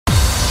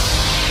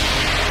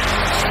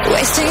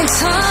wasting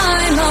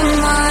time on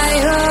my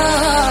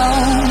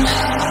own.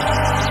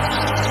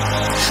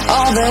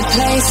 All the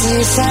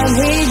places that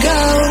we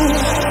go,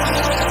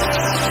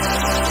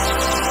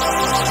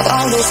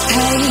 all this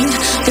pain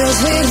built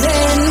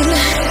within.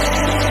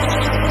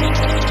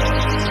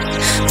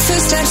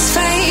 Footsteps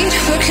fade,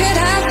 what could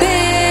have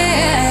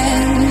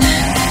been?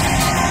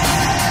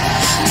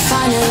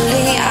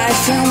 Finally I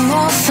feel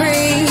more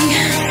free.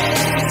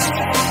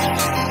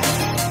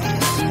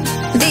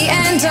 The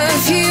end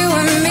of you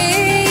and me,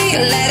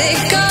 let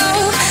it go,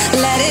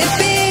 let it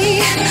be.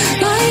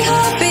 My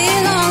heart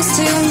belongs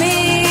to me.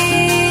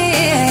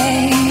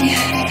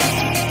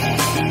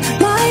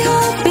 My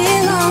heart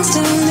belongs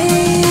to me.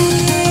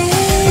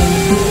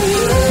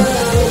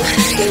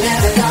 You're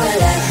never gonna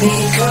let me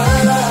go,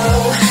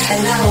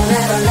 and I will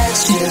never let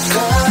you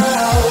go.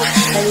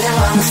 And now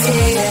I'm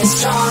feeling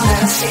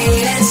stronger,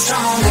 feeling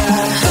stronger.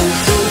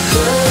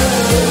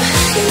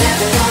 You're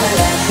never gonna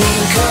let me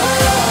go,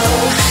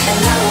 and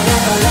I will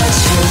never let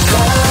you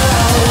go.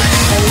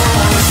 And now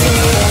I'm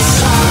feeling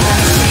stronger,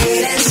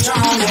 feeling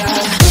stronger.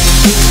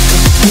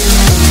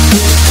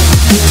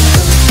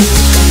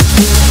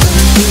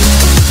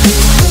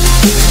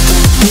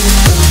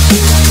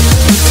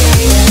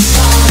 Feeling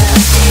stronger,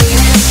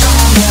 feeling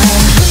stronger.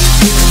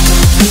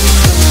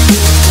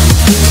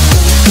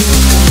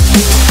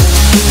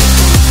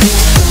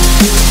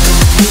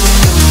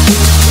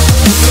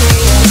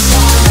 Feeling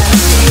stronger,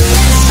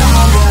 feeling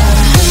stronger.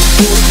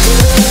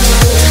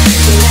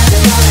 You're never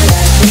gonna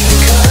let me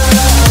go,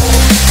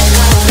 and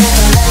I will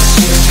never let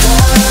you go.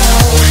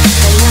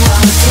 And now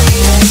I'm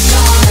feeling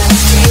stronger,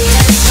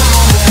 feeling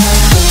stronger.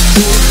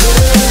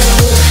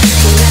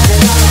 You're never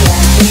gonna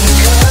let me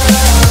go,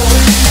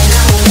 and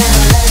I will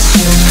never let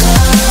you go.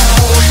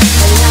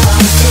 And now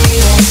I'm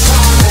feeling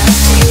stronger,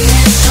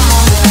 feeling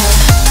stronger.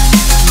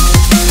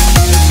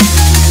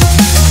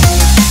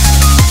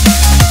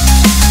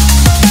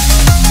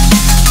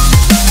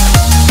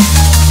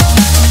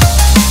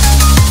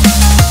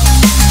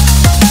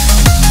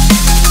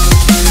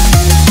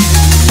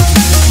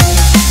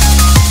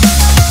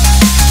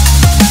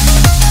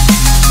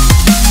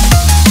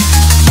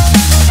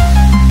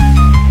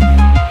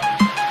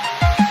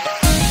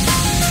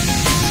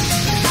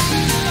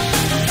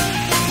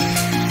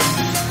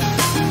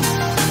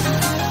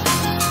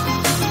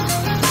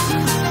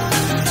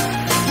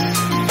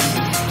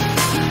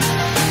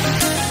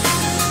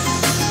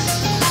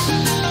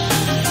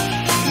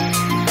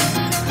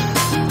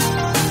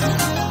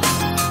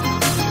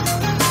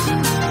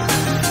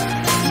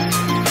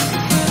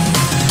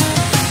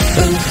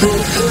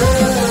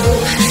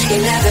 You're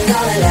never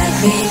gonna let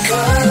me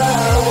go,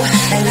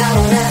 and I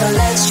will never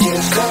let you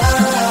go.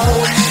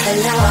 And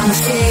now I'm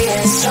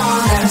feeling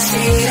stronger,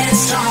 feeling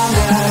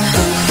stronger.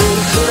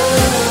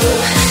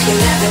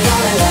 You're never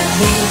gonna let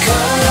me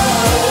go,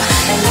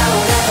 and I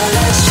will never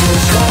let you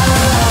go.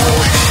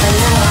 And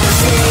now I'm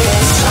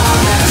feeling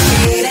stronger,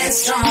 feeling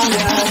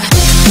stronger.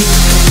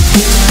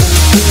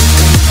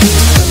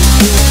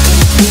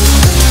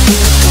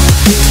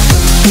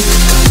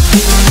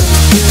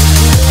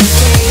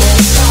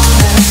 Feeling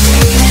stronger,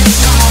 feeling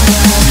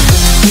stronger.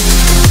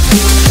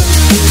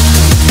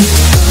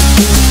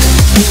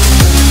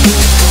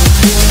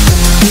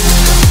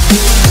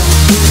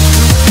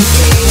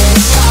 Feeling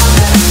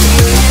stronger,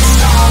 feeling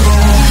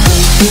stronger.